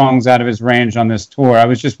many songs out of his range on this tour. I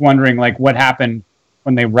was just wondering, what happened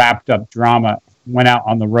when they wrapped up Drama, went out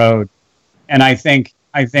on the road, and I think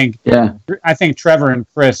Trevor and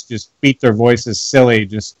Chris just beat their voices silly,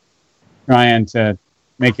 just trying to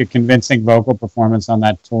make a convincing vocal performance on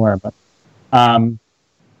that tour. But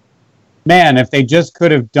man, if they just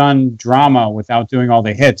could have done Drama without doing all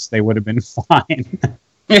the hits, they would have been fine.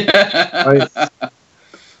 Right.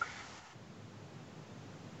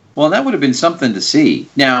 Well, that would have been something to see.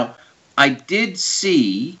 Now, I did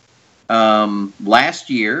see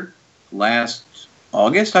last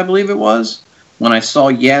August, I believe it was, when I saw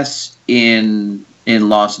Yes in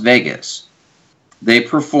Las Vegas. They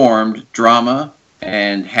performed Drama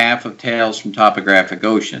and half of Tales from Topographic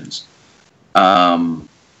Oceans. And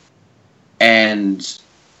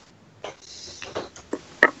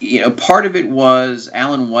part of it was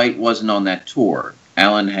Alan White wasn't on that tour.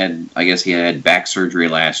 Alan had back surgery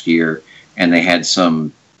last year, and they had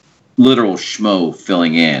some literal schmo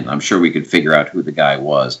filling in. I'm sure we could figure out who the guy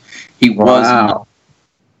was. He wasn't.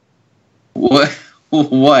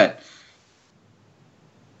 What?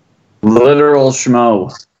 Literal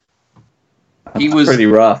schmo. He was pretty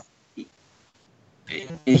rough.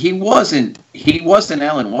 He wasn't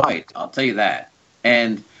Alan White, I'll tell you that.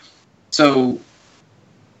 And so,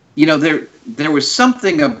 there was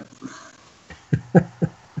something of,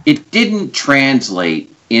 it didn't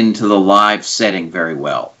translate into the live setting very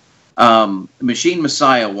well. Machine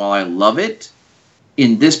Messiah, while I love it,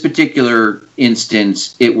 in this particular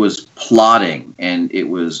instance, it was plodding and it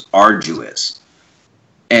was arduous.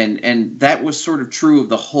 And that was sort of true of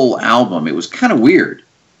the whole album. It was kind of weird.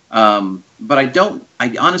 But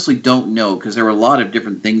I honestly don't know, because there were a lot of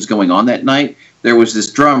different things going on that night. There was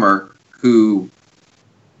this drummer who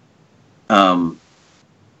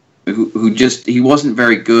just, he wasn't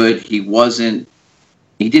very good. He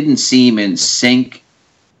didn't seem in sync.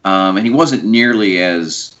 And he wasn't nearly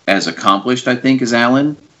as accomplished, I think, as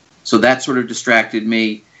Alan. So that sort of distracted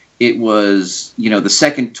me. It was, the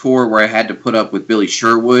second tour where I had to put up with Billy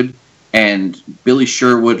Sherwood, and Billy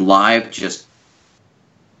Sherwood live just,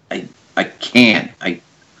 I can't. I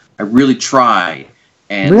really try.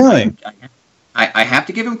 And really? I have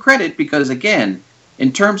to give him credit, because, again,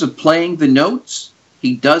 in terms of playing the notes,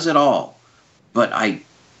 he does it all. But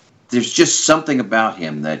there's just something about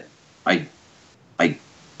him that I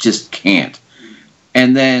just can't.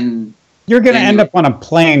 And then you're going to end up on a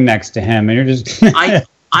plane next to him, and you're just.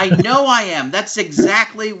 I know I am. That's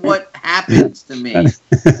exactly what happens to me.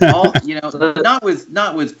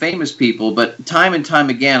 Not with famous people, but time and time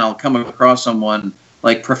again, I'll come across someone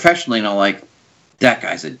like professionally, and I'll like, that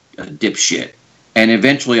guy's a dipshit. And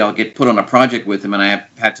eventually, I'll get put on a project with him, and I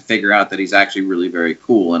have to figure out that he's actually really very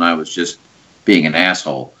cool, and I was just being an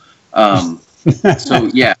asshole. So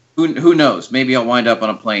yeah, who knows? Maybe I'll wind up on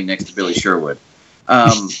a plane next to Billy Sherwood.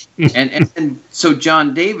 And so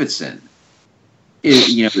John Davidson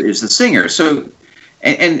is the singer. So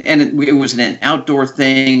and it was an outdoor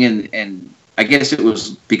thing, and I guess it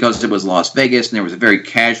was because it was Las Vegas and there was a very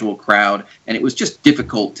casual crowd, and it was just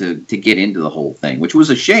difficult to get into the whole thing, which was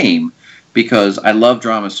a shame because I love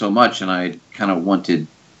drama so much and I kind of wanted,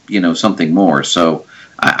 something more. So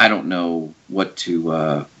I don't know what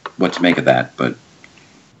to make of that, but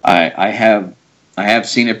I have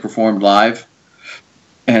seen it performed live,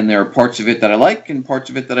 and there are parts of it that I like and parts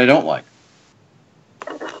of it that I don't like.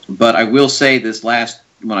 But I will say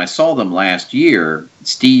when I saw them last year,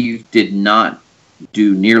 Steve did not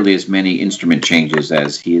do nearly as many instrument changes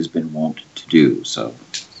as he has been wont to do. So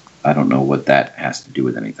I don't know what that has to do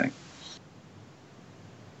with anything.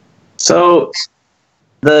 So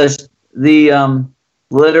the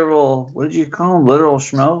literal, what did you call him? Literal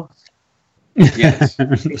schmo? Yes.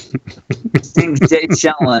 His name's Jay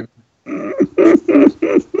Shellen.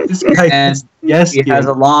 This guy, And yes, he has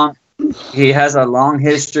a long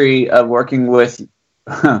history of working with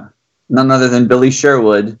none other than Billy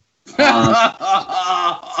Sherwood. But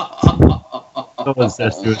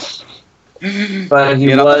he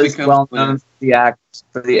was well known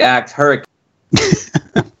for the act Hurricane.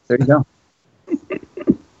 There you go.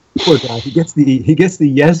 poor guy. He gets the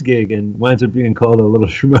Yes gig and winds up being called a little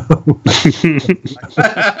schmo.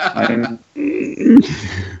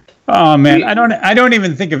 Oh man, I don't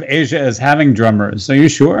even think of Asia as having drummers. Are you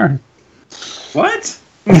sure? What?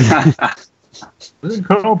 Wasn't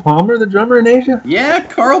Carl Palmer the drummer in Asia? Yeah,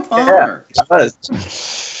 Carl Palmer. Yeah,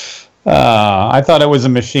 I thought it was a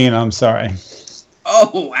machine. I'm sorry.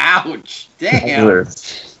 Oh, ouch! Damn.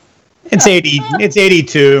 It's 80. It's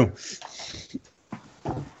 82.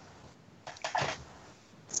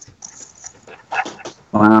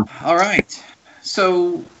 Wow. All right.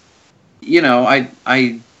 So,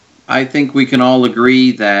 I think we can all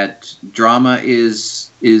agree that drama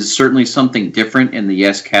is certainly something different in the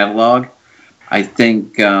Yes catalog. I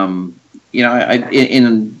think, in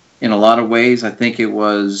a lot of ways, I think it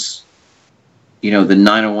was, the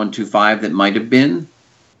 90125 that might have been.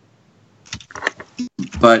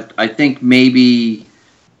 But I think maybe,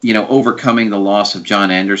 overcoming the loss of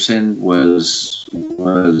John Anderson was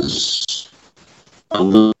a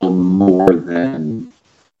little more than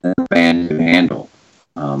the band could handle.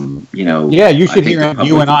 Yeah, you should hear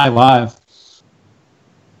You and I live.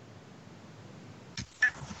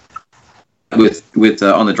 With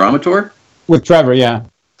on the drama tour With Trevor, yeah.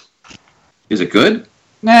 Is it good?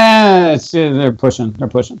 Nah, they're pushing. They're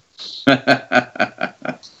pushing.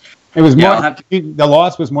 It was more. The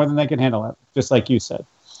loss was more than they could handle it, just like you said.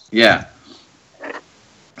 Yeah.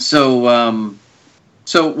 So,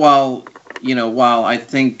 while I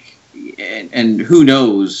think, and who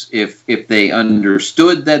knows if they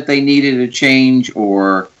understood that they needed a change,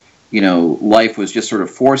 or life was just sort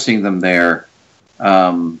of forcing them there.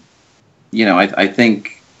 I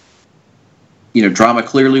think drama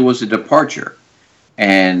clearly was a departure.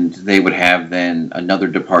 And they would have then another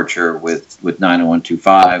departure with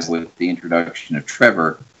 90125 with the introduction of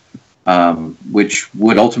Trevor, which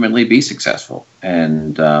would ultimately be successful.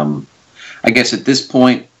 And I guess at this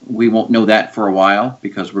point, we won't know that for a while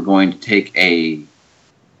because we're going to take a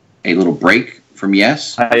little break from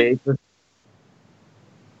Yes.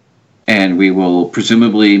 And we will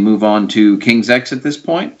presumably move on to King's X at this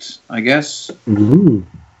point, I guess. Ooh.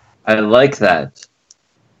 I like that.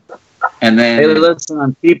 And then, hey, listen,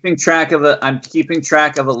 I'm keeping track of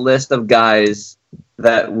a list of guys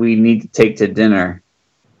that we need to take to dinner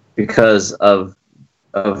because of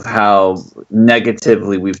how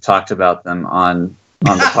negatively we've talked about them on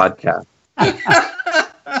the podcast.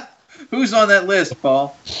 Who's on that list,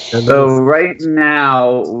 Paul? So right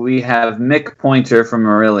now we have Mick Pointer from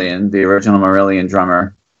Marillion, the original Marillion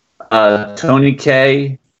drummer, Tony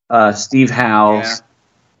Kaye, Steve Howe. Yeah.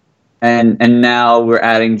 And now we're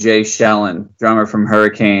adding Jay Shellen, drummer from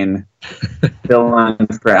Hurricane, filling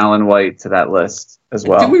for Alan White to that list as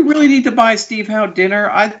well. Do we really need to buy Steve Howe dinner?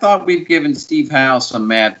 I thought we've given Steve Howe some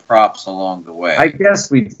mad props along the way. I guess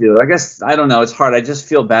we do. I don't know. It's hard. I just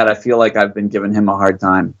feel bad. I feel like I've been giving him a hard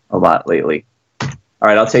time a lot lately. All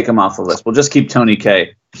right, I'll take him off the list. We'll just keep Tony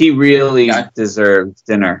Kaye. He really deserves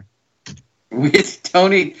dinner. With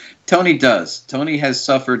Tony does. Tony has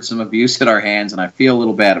suffered some abuse at our hands, and I feel a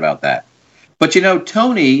little bad about that. But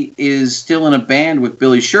Tony is still in a band with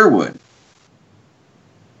Billy Sherwood.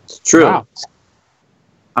 It's true. Wow.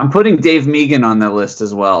 I'm putting Dave Meegan on that list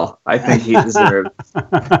as well. I think he deserves.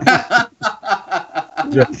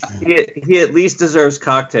 He at least deserves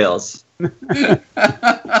cocktails.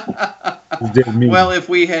 Dave Meegan. Well, if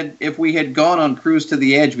we had gone on Cruise to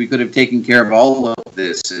the Edge, we could have taken care of all of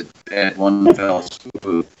this at one fell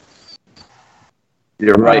swoop.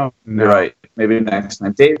 You're right. Oh, no. You're right. Maybe next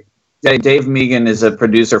time. Dave Meegan is a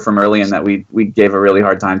producer from Marillion that we gave a really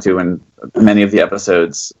hard time to in many of the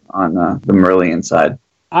episodes on the Marillion side.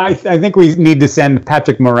 I think we need to send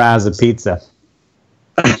Patrick Moraz a pizza.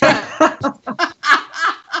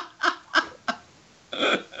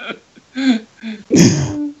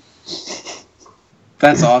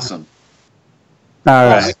 That's awesome. All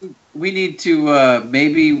right. We need to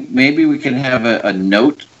maybe we can have a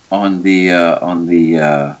note on the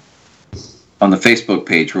Facebook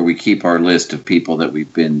page where we keep our list of people that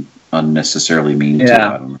we've been unnecessarily mean to.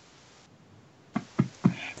 I don't know.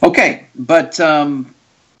 Okay, but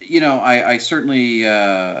I certainly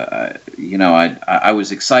I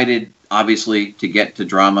was excited, obviously, to get to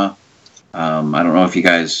drama. I don't know if you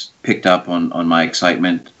guys picked up on my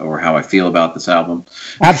excitement or how I feel about this album.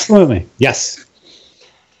 Absolutely. Yes,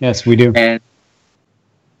 we do. And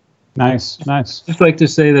Nice. Just like to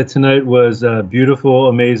say that tonight was beautiful,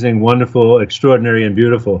 amazing, wonderful, extraordinary, and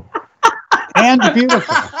beautiful. And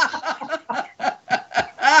beautiful.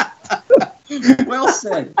 Well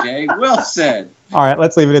said, Jay. Well said. All right,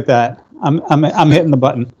 let's leave it at that. I'm hitting the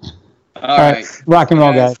button. All right. Rock and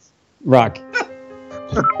roll, guys. Rock.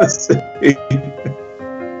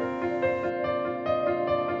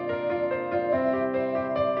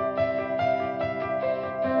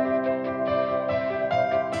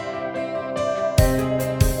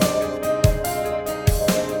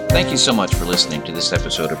 Thank you so much for listening to this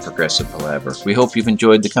episode of Progressive Palaver. We hope you've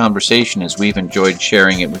enjoyed the conversation as we've enjoyed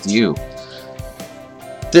sharing it with you.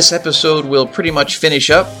 This episode will pretty much finish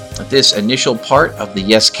up this initial part of the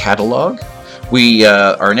Yes catalog.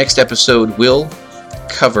 Our next episode will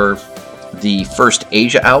cover the first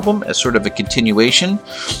Asia album as sort of a continuation,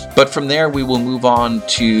 but from there we will move on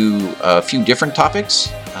to a few different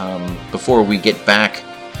topics before we get back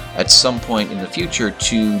at some point in the future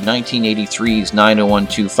to 1983's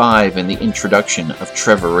 90125 and the introduction of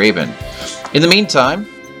Trevor Rabin. In the meantime,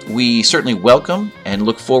 we certainly welcome and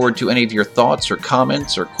look forward to any of your thoughts or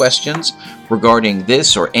comments or questions regarding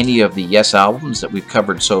this or any of the Yes albums that we've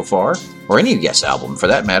covered so far, or any Yes album for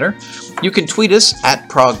that matter. You can tweet us at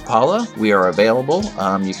ProgPala. We are available.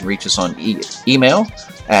 You can reach us on email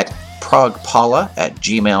at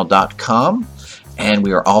progpala@gmail.com. And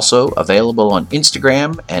we are also available on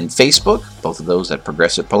Instagram and Facebook, both of those at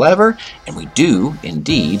Progressive Palaver, and we do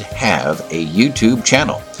indeed have a YouTube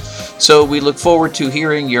channel. So we look forward to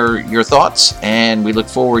hearing your thoughts, and we look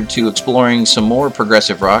forward to exploring some more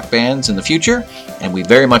progressive rock bands in the future, and we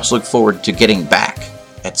very much look forward to getting back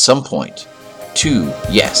at some point to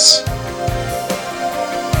Yes.